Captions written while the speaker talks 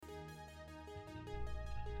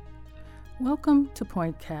Welcome to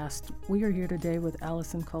Pointcast. We are here today with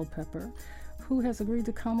Allison Culpepper, who has agreed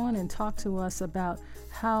to come on and talk to us about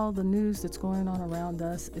how the news that's going on around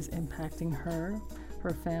us is impacting her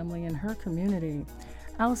family, and her community.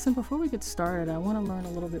 Allison, before we get started, I want to learn a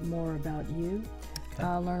little bit more about you,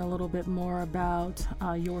 learn a little bit more about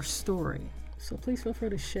your story. So please feel free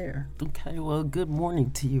to share. Okay, well, good morning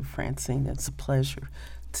to you, Francine. It's a pleasure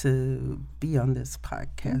to be on this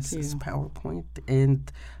podcast, this PowerPoint.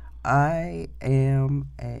 And I am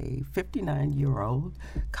a 59-year-old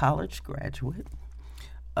college graduate.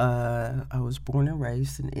 I was born and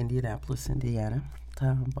raised in Indianapolis, Indiana.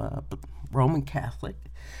 I'm Roman Catholic.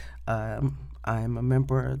 I'm a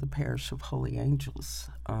member of the Parish of Holy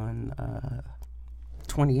Angels on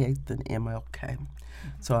 28th and MLK.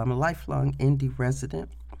 So I'm a lifelong Indy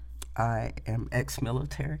resident. I am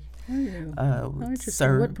ex-military.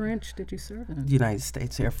 Interesting. What branch did you serve in? United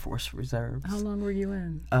States Air Force Reserves. How long were you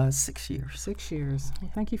in? 6 years. 6 years.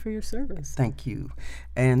 Well, thank you for your service. Thank you.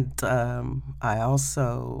 And I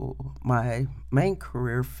also, my main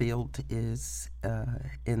career field is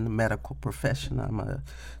in the medical profession. I'm a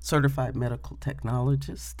certified medical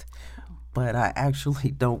technologist, but I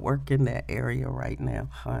actually don't work in that area right now.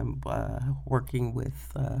 I'm working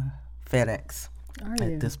with FedEx.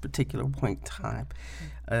 At this particular point in time.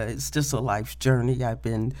 It's just a life's journey. I've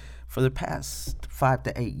been, for the past 5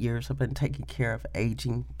 to 8 years, I've been taking care of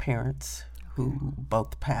aging parents who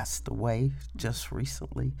both passed away just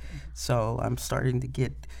recently. So I'm starting to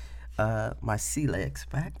get my sea legs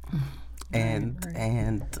back. And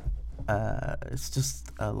it's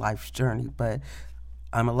just a life's journey. But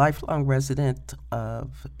I'm a lifelong resident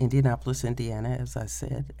of Indianapolis, Indiana, as I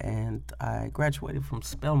said, and I graduated from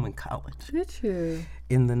Spelman College. Did you?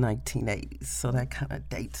 In the 1980s, so that kind of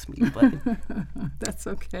dates me. But that's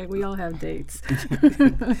okay. We all have dates.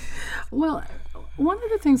 Well, one of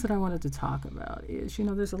the things that I wanted to talk about is,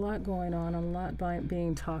 there's a lot going on, a lot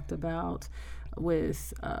being talked about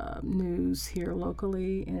with news here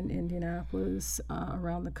locally in Indianapolis,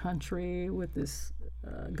 around the country with this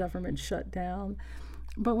government shutdown.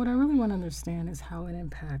 But what I really want to understand is how it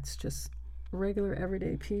impacts just regular,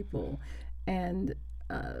 everyday people, and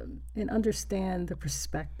understand the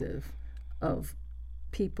perspective of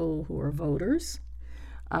people who are voters,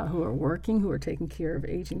 who are working, who are taking care of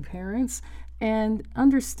aging parents, and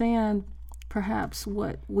understand perhaps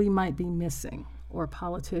what we might be missing, or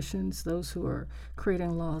politicians, those who are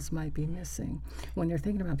creating laws, might be missing when you're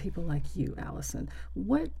thinking about people like you, Allison.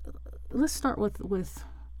 Let's start with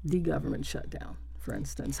the government shutdown. For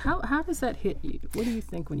instance, how does that hit you? What do you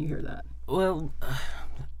think when you hear that? Well,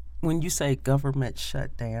 when you say government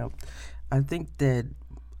shutdown, I think that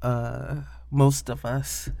most of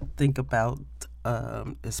us think about,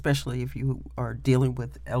 especially if you are dealing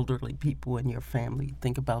with elderly people in your family,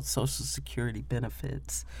 think about Social Security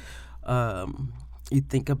benefits. You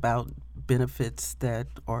think about benefits that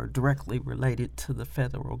are directly related to the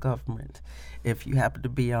federal government. If you happen to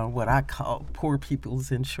be on what I call poor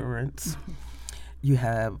people's insurance, you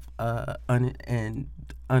have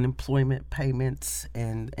unemployment payments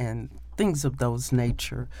and things of those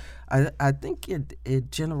nature. I think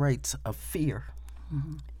it generates a fear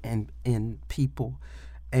in people,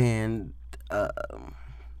 and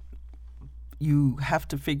you have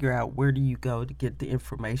to figure out where do you go to get the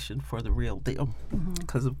information for the real deal.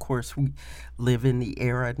 Because, of course, we live in the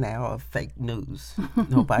era now of fake news.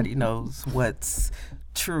 Nobody knows what's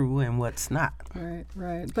true and what's not.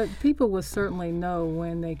 Right. But people will certainly know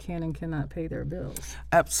when they can and cannot pay their bills.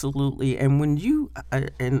 Absolutely. And when you,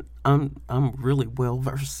 and I'm really well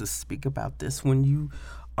versed to speak about this, when you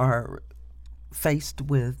are faced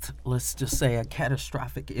with, let's just say, a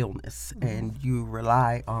catastrophic illness, and you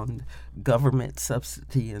rely on government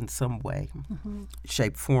subsidy in some way,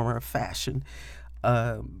 shape, form, or fashion,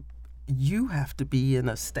 you have to be in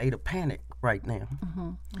a state of panic right now,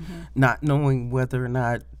 not knowing whether or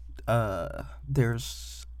not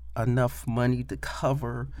there's enough money to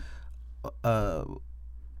cover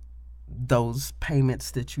those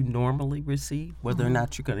payments that you normally receive, whether or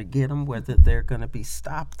not you're going to get them, whether they're going to be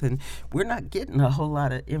stopped. And we're not getting a whole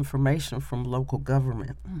lot of information from local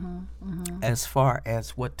government as far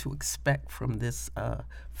as what to expect from this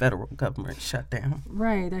federal government shutdown.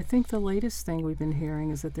 Right. I think the latest thing we've been hearing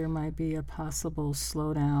is that there might be a possible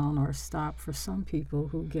slowdown or stop for some people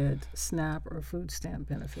who get SNAP or food stamp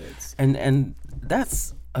benefits. And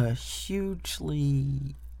that's a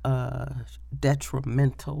hugely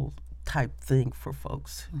detrimental type thing for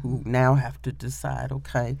folks who now have to decide,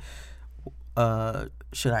 okay,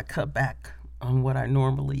 should I cut back on what I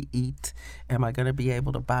normally eat? Am I going to be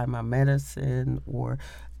able to buy my medicine? Or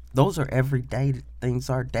those are everyday things.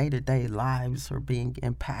 Our day-to-day lives are being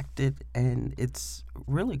impacted, and it's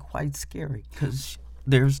really quite scary because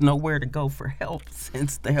there's nowhere to go for help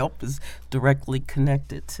since the help is directly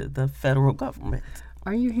connected to the federal government.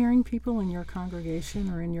 Are you hearing people in your congregation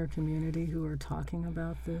or in your community who are talking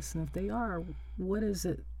about this? And if they are, what is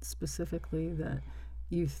it specifically that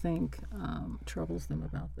you think troubles them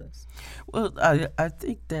about this? Well, I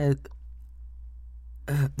think that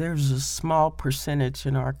there's a small percentage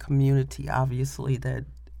in our community, obviously, that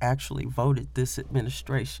actually voted this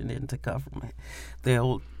administration into government. They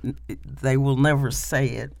will never say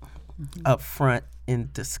it up front in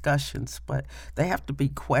discussions, but they have to be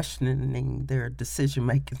questioning their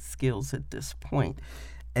decision-making skills at this point.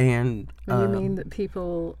 And you mean that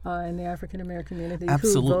people in the African American community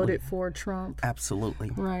absolutely. who voted for Trump? Absolutely.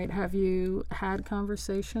 Right. Have you had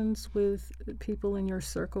conversations with people in your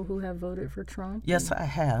circle who have voted for Trump? Yes, I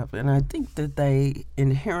have. And I think that they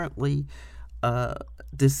inherently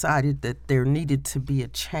decided that there needed to be a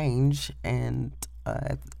change, and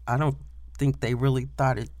I don't think they really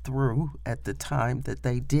thought it through at the time that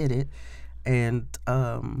they did it. And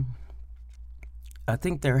I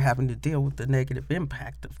think they're having to deal with the negative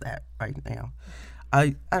impact of that right now.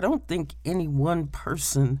 I don't think any one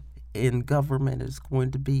person in government is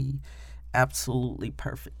going to be absolutely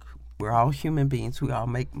perfect. We're all human beings. We all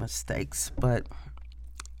make mistakes. But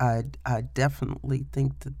I definitely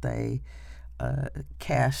think that they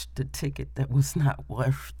cashed the ticket that was not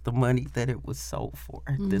worth the money that it was sold for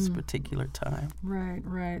at this particular time. Right,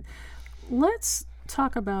 right. Let's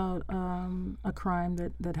talk about a crime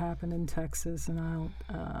that happened in Texas, and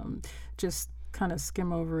I'll just kind of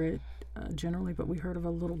skim over it generally, but we heard of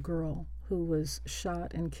a little girl who was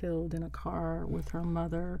shot and killed in a car with her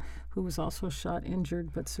mother, who was also shot,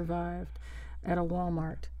 injured, but survived at a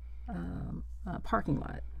Walmart parking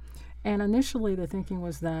lot. And initially the thinking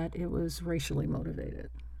was that it was racially motivated.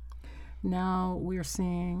 Now we're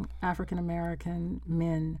seeing African American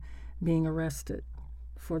men being arrested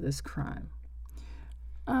for this crime.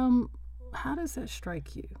 How does that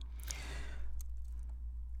strike you?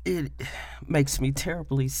 It makes me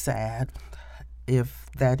terribly sad if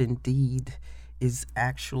that indeed is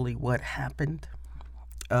actually what happened.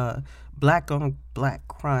 Black on black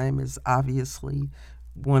crime is obviously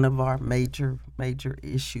one of our major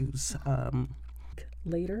issues.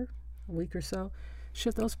 Later, a week or so,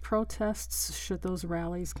 should those protests, should those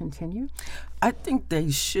rallies continue? I think they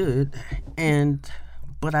should,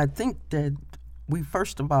 but I think that we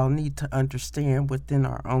first of all need to understand within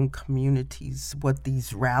our own communities what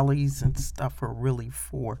these rallies and stuff are really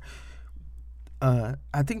for.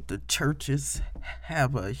 I think the churches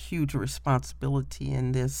have a huge responsibility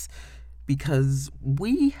in this, because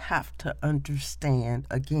we have to understand,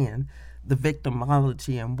 again, the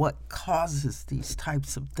victimology and what causes these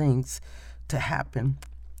types of things to happen.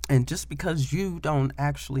 And just because you don't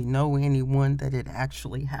actually know anyone that it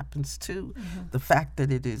actually happens to, the fact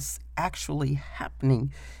that it is actually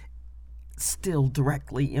happening still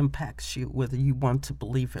directly impacts you, whether you want to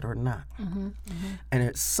believe it or not. And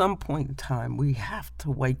at some point in time, we have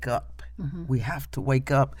to wake up. We have to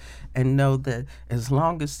wake up and know that as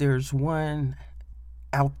long as there's one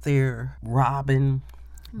out there robbing,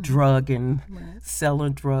 drugging,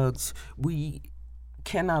 selling drugs, we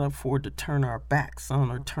cannot afford to turn our backs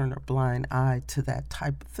on or turn a blind eye to that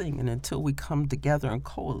type of thing. And until we come together and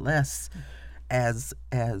coalesce as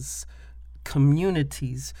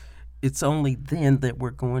communities, it's only then that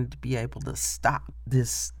we're going to be able to stop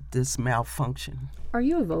this malfunction. Are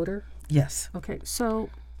you a voter? Yes. Okay, so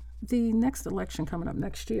the next election coming up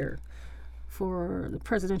next year, for the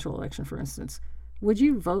presidential election, for instance, would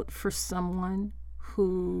you vote for someone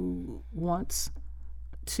who wants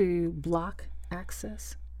to block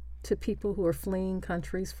access to people who are fleeing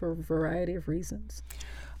countries for a variety of reasons?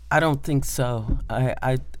 I don't think so.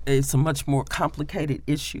 It's a much more complicated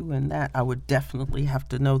issue in that I would definitely have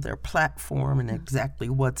to know their platform and exactly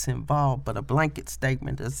what's involved. But a blanket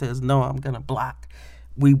statement that says, no, I'm going to block.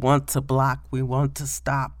 We want to block. We want to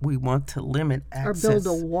stop. We want to limit access. Or build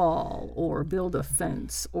a wall, or build a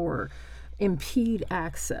fence, or impede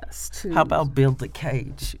access to... How about build a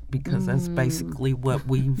cage? Because that's basically what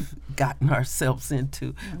we've gotten ourselves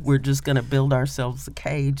into. We're just going to build ourselves a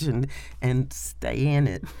cage and stay in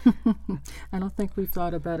it. I don't think we've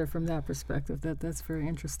thought about it from that perspective. That's very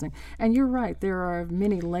interesting. And you're right. There are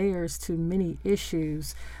many layers to many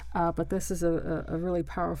issues, but this is a really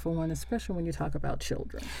powerful one, especially when you talk about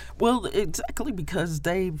children. Well, exactly, because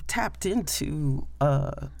they've tapped into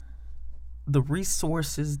the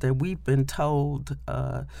resources that we've been told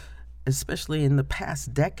especially in the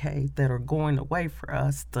past decade, that are going away for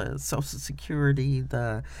us, the Social Security,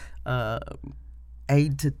 the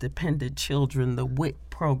aid to dependent children, the WIC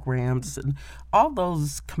programs, and all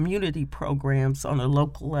those community programs on a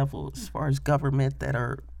local level as far as government that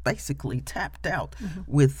are basically tapped out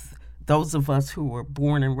with those of us who were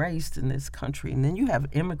born and raised in this country. And then you have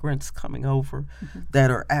immigrants coming over that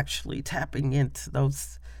are actually tapping into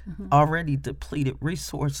those already depleted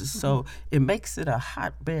resources. So it makes it a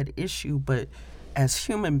hotbed issue, but as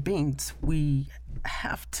human beings, we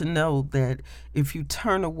have to know that if you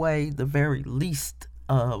turn away the very least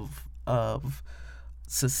of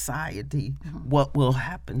society, what will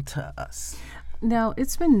happen to us? Now,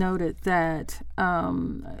 it's been noted that,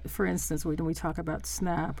 for instance, when we talk about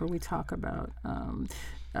SNAP or we talk about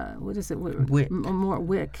what is it? WIC. More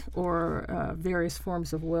WIC or various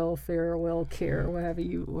forms of welfare, care,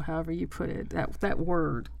 however you put it. That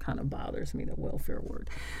word kind of bothers me, the welfare word.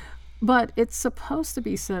 But it's supposed to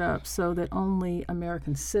be set up so that only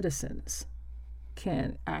American citizens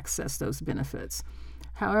can access those benefits.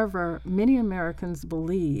 However, many Americans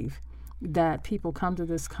believe that people come to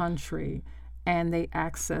this country and they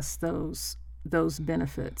access those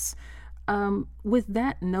benefits. With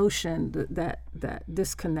that notion, that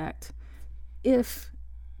disconnect, if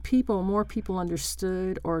more people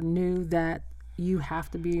understood or knew that you have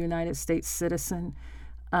to be a United States citizen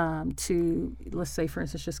to, let's say, for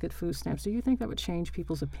instance, just get food stamps, do you think that would change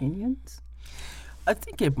people's opinions? I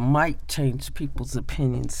think it might change people's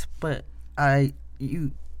opinions, but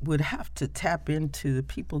you would have to tap into the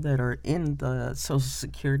people that are in the Social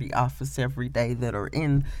Security office every day, that are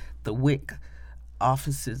in the WIC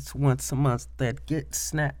offices once a month, that get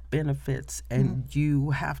SNAP benefits, and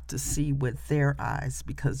you have to see with their eyes,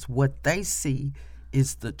 because what they see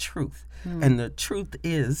is the truth. And the truth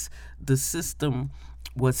is the system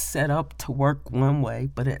was set up to work one way,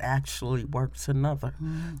 but it actually works another.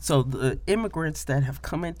 So the immigrants that have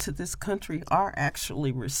come into this country are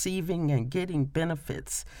actually receiving and getting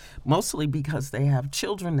benefits, mostly because they have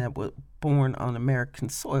children that were born on American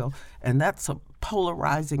soil. And that's a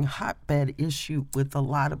polarizing hotbed issue with a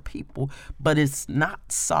lot of people, but it's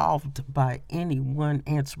not solved by any one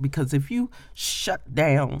answer. Because if you shut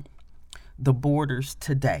down the borders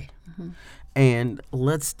today, and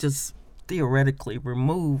let's just theoretically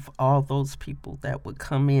remove all those people that would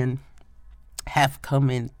have come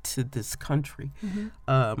into this country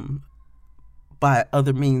by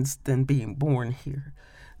other means than being born here,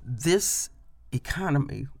 this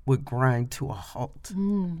economy would grind to a halt.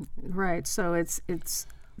 Right. So it's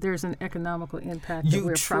there's an economical impact that you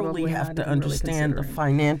we're truly probably have not to even understand really the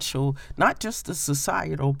financial, not just the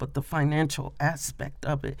societal, but the financial aspect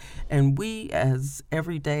of it. And we, as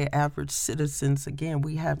everyday average citizens, again,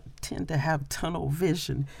 tend to have tunnel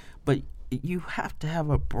vision, but you have to have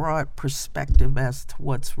a broad perspective as to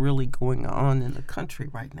what's really going on in the country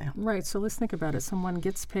right now. Right. So let's think about it. Someone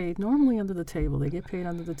gets paid normally under the table. They get paid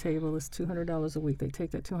under the table. It's $200 a week. They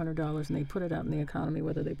take that $200 and they put it out in the economy,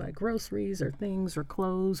 whether they buy groceries or things or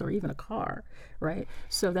clothes or even a car, right?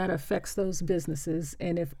 So that affects those businesses.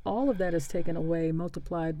 And if all of that is taken away,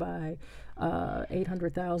 multiplied by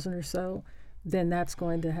 800,000 or so, then that's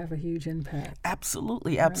going to have a huge impact.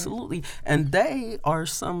 Absolutely. And they are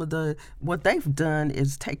what they've done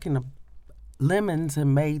is taken lemons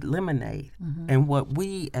and made lemonade. And what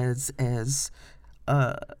we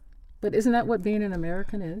But isn't that what being an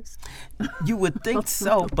American is? You would think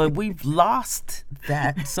so, but we've lost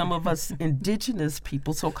that. Some of us indigenous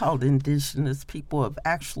people, so-called indigenous people, have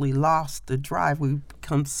actually lost the drive. We've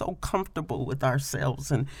become so comfortable with ourselves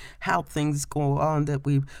and how things go on that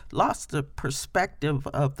we've lost the perspective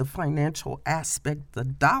of the financial aspect. The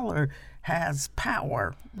dollar has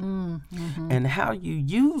power, and how you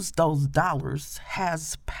use those dollars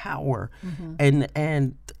has power,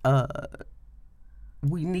 and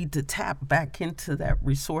we need to tap back into that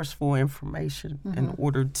resourceful information in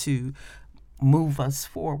order to move us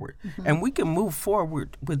forward. And we can move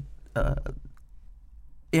forward with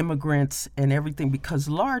immigrants and everything, because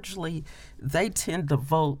largely they tend to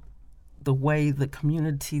vote the way the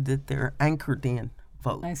community that they're anchored in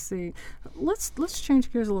vote. I see. Let's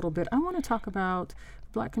change gears a little bit. I want to talk about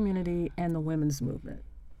the Black community and the women's movement,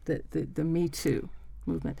 the Me Too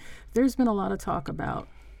movement. There's been a lot of talk about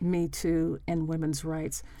Me Too and women's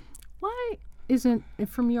rights. Why isn't,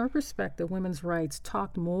 from your perspective, women's rights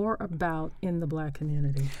talked more about in the Black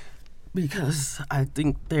community? Because I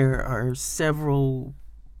think there are several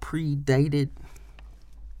predated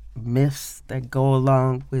myths that go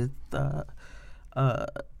along with the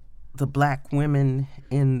Black women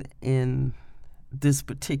in this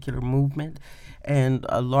particular movement, and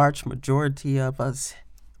a large majority of us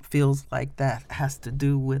feels like that has to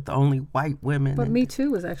do with only white women. But Me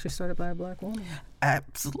Too was actually started by a black woman.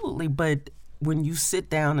 Absolutely. But when you sit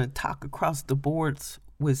down and talk across the boards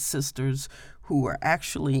with sisters who are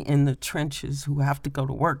actually in the trenches, who have to go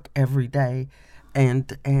to work every day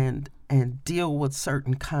and deal with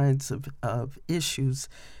certain kinds of issues,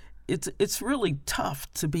 it's really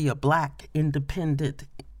tough to be a black, independent,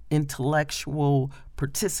 intellectual,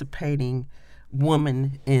 participating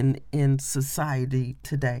woman in society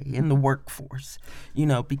today, in the workforce,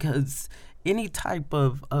 because any type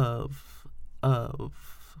of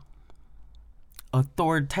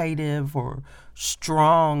authoritative or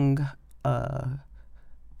strong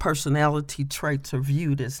personality traits are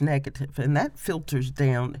viewed as negative, and that filters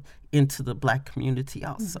down into the black community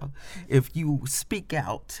also. Mm-hmm. If you speak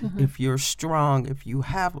out, if you're strong, if you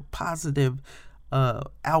have a positive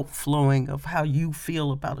outflowing of how you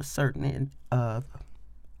feel about a certain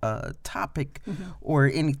topic or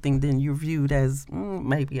anything, then you're viewed as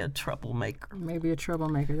maybe a troublemaker. Maybe a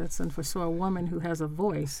troublemaker. So a woman who has a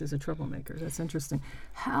voice is a troublemaker. That's interesting.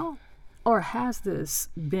 How or has this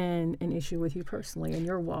been an issue with you personally in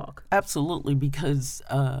your walk? Absolutely, because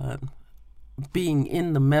being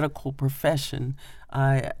in the medical profession,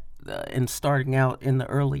 and starting out in the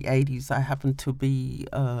early 80s, I happened to be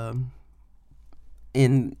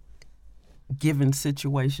in given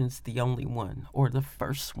situations the only one or the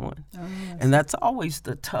first one. And that's always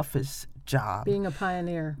the toughest job. Being a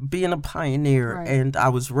pioneer. Right. And I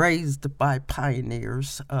was raised by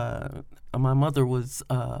pioneers. My mother was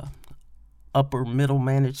upper middle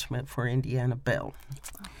management for Indiana Bell.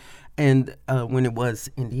 And when it was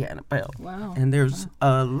Indiana Bell. Wow. And there's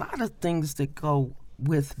a lot of things that go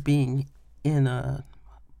with being in a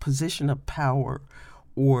position of power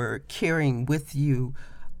or carrying with you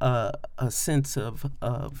a sense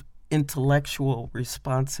of intellectual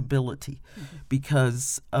responsibility,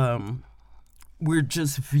 because we're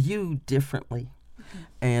just viewed differently.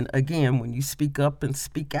 And again, when you speak up and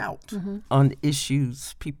speak out on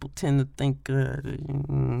issues, people tend to think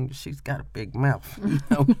she's got a big mouth.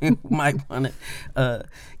 You might want to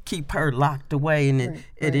keep her locked away, and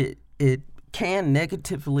it can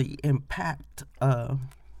negatively impact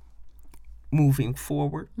moving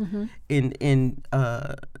forward in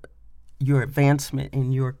your advancement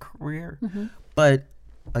in your career. But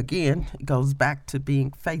again, it goes back to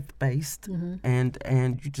being faith-based,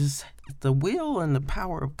 and you just, the will and the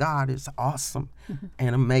power of God is awesome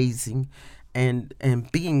and amazing, and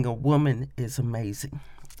being a woman is amazing,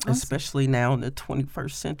 especially now in the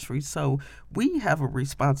 21st century. So we have a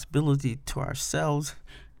responsibility to ourselves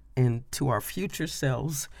and to our future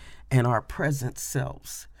selves and our present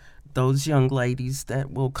selves. Those young ladies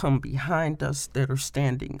that will come behind us, that are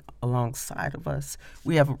standing alongside of us,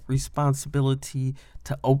 we have a responsibility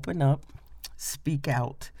to open up, speak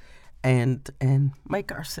out, and make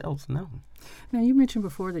ourselves known. Now, you mentioned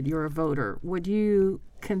before that you're a voter. Would you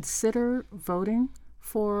consider voting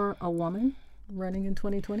for a woman running in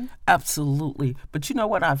 2020? Absolutely. But you know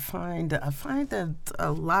what I find? I find that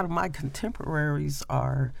a lot of my contemporaries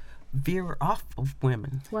veer off of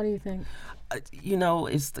women. What do you think?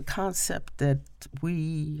 It's the concept that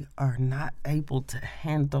we are not able to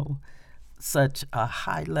handle such a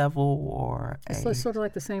high level or it's sort of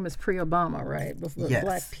like the same as pre-Obama, right? Yes.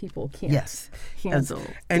 Black people can't handle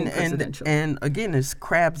being presidential. And again, it's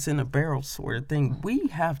crabs in a barrel sort of thing. We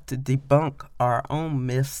have to debunk our own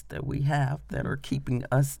myths that we have that are keeping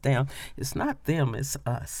us down. It's not them, it's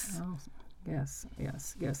us. Oh, yes,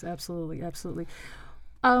 absolutely.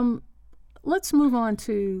 Let's move on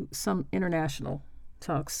to some international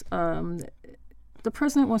talks. The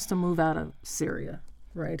president wants to move out of Syria,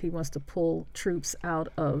 right? He wants to pull troops out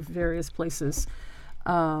of various places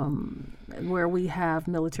where we have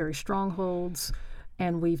military strongholds,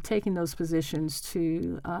 and we've taken those positions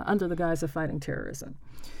to under the guise of fighting terrorism.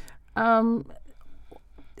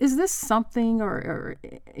 Is this something, or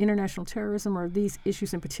international terrorism, or these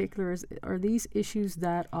issues in particular, are these issues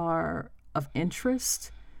that are of interest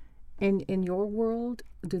in your world?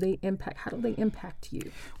 How do they impact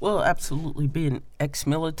you? Well, absolutely. Being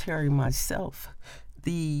ex-military myself,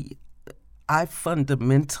 I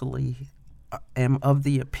fundamentally am of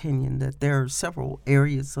the opinion that there are several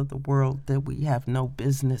areas of the world that we have no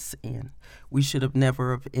business in. We should have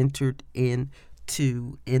never have entered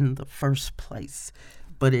into in the first place.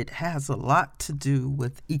 But it has a lot to do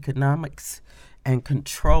with economics and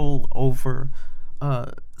control over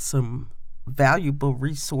some valuable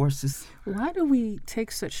resources. Why do we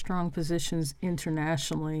take such strong positions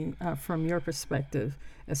internationally from your perspective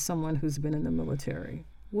as someone who's been in the military?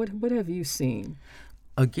 What have you seen?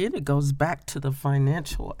 again, it goes back to the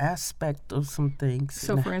financial aspect of some things.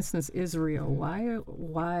 So, for instance, Israel.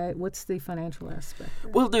 Why? What's the financial aspect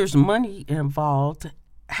there? Well, there's money involved.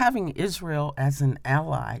 Having Israel as an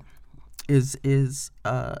ally is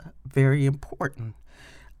very important.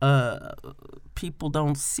 People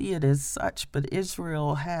don't see it as such, but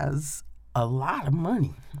Israel has a lot of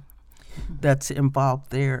money that's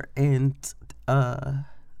involved there, and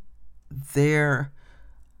their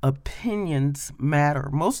opinions matter.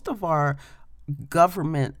 Most of our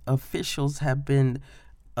government officials have been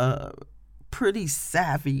pretty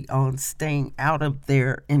savvy on staying out of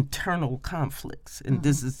their internal conflicts. And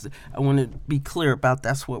this is, I want to be clear about,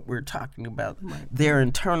 that's what we're talking about, their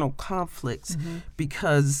internal conflicts,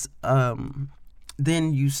 because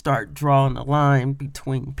then you start drawing a line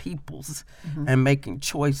between peoples and making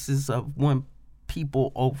choices of one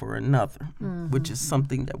people over another, which is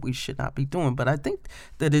something that we should not be doing. But I think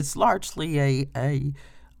that it's largely a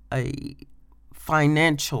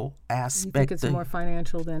financial aspect. You think it's more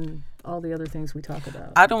financial than all the other things we talk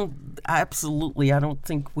about? I don't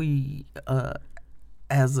think we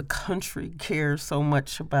as a country care so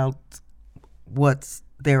much about what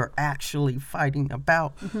they're actually fighting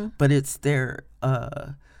about, but it's their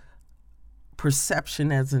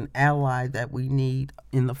perception as an ally that we need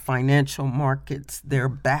in the financial markets, their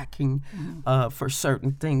backing for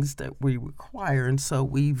certain things that we require. And so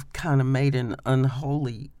we've kind of made an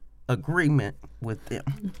unholy agreement with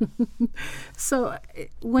them. So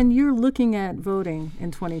when you're looking at voting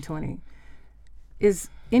in 2020, is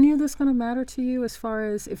any of this going to matter to you as far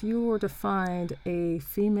as if you were to find a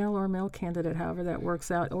female or male candidate, however that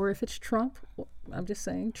works out, or if it's Trump? I'm just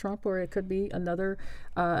saying Trump, or it could be another.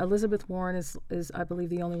 Elizabeth Warren is I believe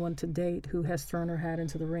the only one to date who has thrown her hat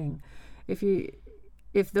into the ring.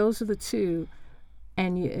 If those are the two,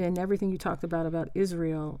 and everything you talked about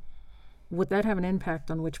Israel, would that have an impact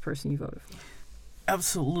on which person you voted for?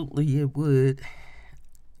 Absolutely, it would.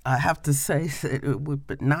 I have to say that it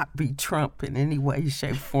would not be Trump in any way,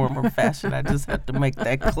 shape, form, or fashion. I just have to make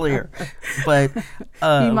that clear. But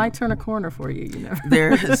he might turn a corner for you, you know.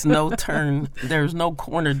 There's no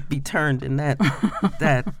corner to be turned in that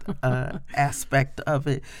aspect of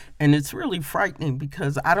it, and it's really frightening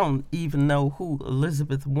because I don't even know who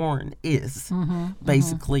Elizabeth Warren is,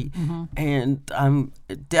 basically, and I'm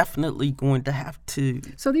definitely going to have to.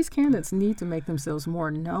 So these candidates need to make themselves more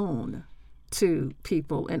known to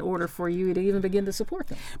people in order for you to even begin to support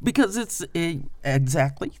them. Because it's an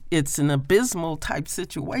abysmal type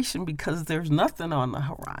situation because there's nothing on the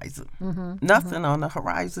horizon. Nothing on the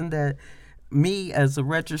horizon that me as a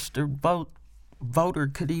registered voter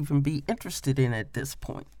could even be interested in at this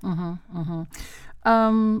point.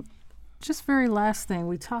 Just very last thing,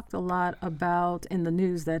 we talked a lot about in the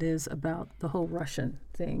news, that is, about the whole Russian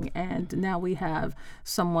thing. And now we have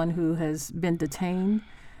someone who has been detained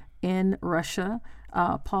in Russia,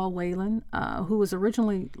 Paul Whelan, who was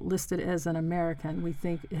originally listed as an American, we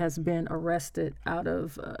think has been arrested out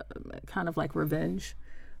of kind of like revenge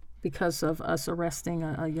because of us arresting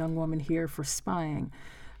a young woman here for spying.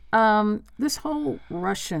 This whole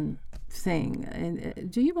Russian thing,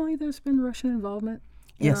 and do you believe there's been Russian involvement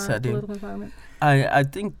in Yes, our I do. political environment? I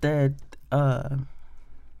think that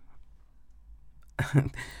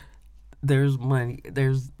there's money.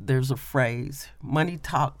 There's a phrase: money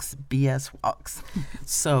talks, BS walks.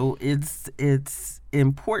 So it's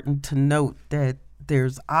important to note that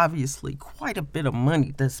there's obviously quite a bit of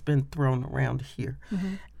money that's been thrown around here,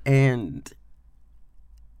 and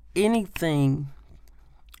anything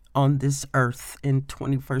on this earth in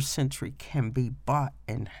 21st century can be bought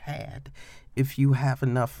and had if you have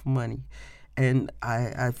enough money. And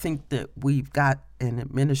I think that we've got an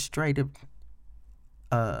administrative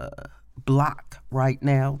block right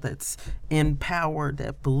now that's in power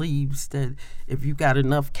that believes that if you got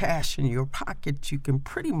enough cash in your pocket, you can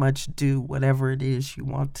pretty much do whatever it is you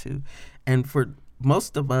want to. And for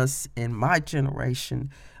most of us in my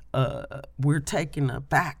generation, we're taken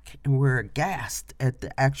aback and we're aghast at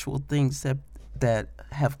the actual things that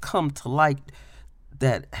have come to light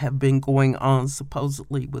that have been going on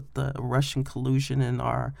supposedly with the Russian collusion in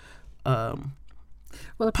our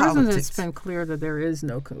well, the president has been clear that there is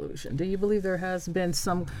no collusion. Do you believe there has been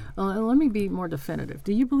some, let me be more definitive.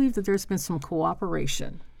 Do you believe that there's been some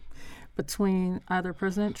cooperation between either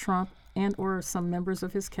President Trump and or some members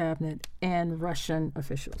of his cabinet and Russian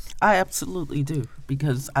officials? I absolutely do,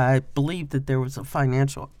 because I believe that there was a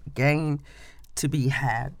financial gain to be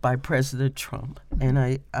had by President Trump. And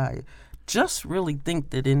I just really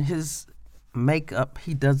think that in his makeup,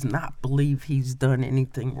 he does not believe he's done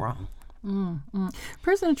anything wrong.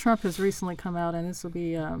 President Trump has recently come out, and this will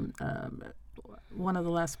be one of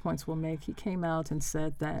the last points we'll make, he came out and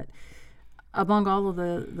said that among all of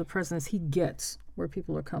the presidents, he gets where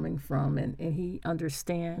people are coming from, and he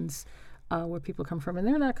understands where people come from, and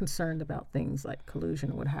they're not concerned about things like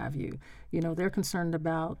collusion or what have you. You know, they're concerned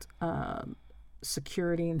about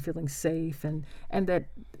security and feeling safe, and that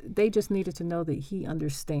they just needed to know that he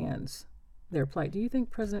understands their plight. Do you think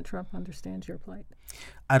President Trump understands your plight?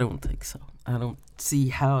 I don't think so. I don't see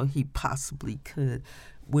how he possibly could.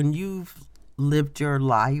 When you've lived your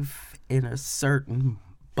life in a certain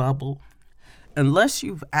bubble, unless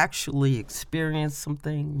you've actually experienced some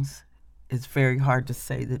things, it's very hard to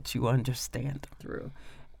say that you understand them. Through.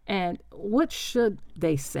 And what should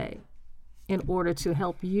they say in order to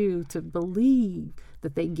help you to believe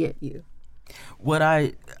that they get you? What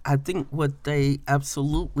I think what they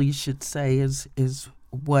absolutely should say is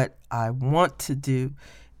what I want to do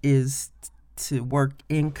is to work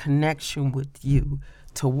in connection with you,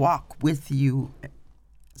 to walk with you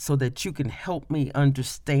so that you can help me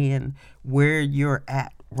understand where you're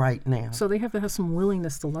at right now. So they have to have some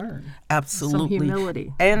willingness to learn. Absolutely. Some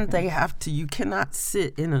humility. And they have to, you cannot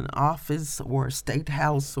sit in an office or a state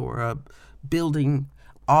house or a building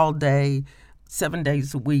all day, 7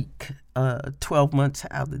 days a week, 12 months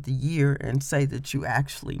out of the year and say that you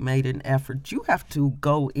actually made an effort. You have to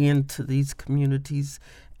go into these communities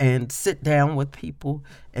and sit down with people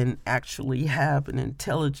and actually have an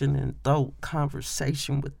intelligent and adult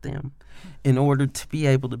conversation with them in order to be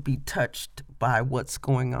able to be touched by what's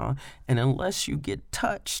going on. And unless you get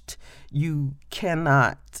touched, you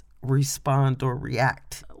cannot respond or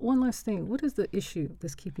react. One last thing. What is the issue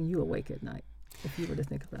that's keeping you awake at night, if you were to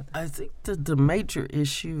think about that? I think that the major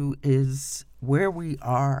issue is where we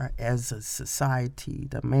are as a society,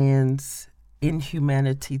 the man's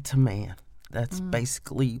inhumanity to man. That's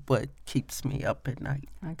basically what keeps me up at night.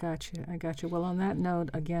 I got you. Well, on that note,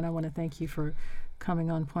 again, I want to thank you for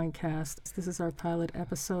coming on Pointcast. This is our pilot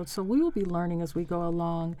episode, so we will be learning as we go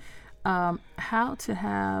along how to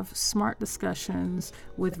have smart discussions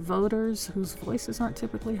with voters whose voices aren't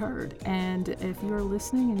typically heard. And if you're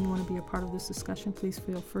listening and you want to be a part of this discussion, please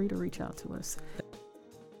feel free to reach out to us.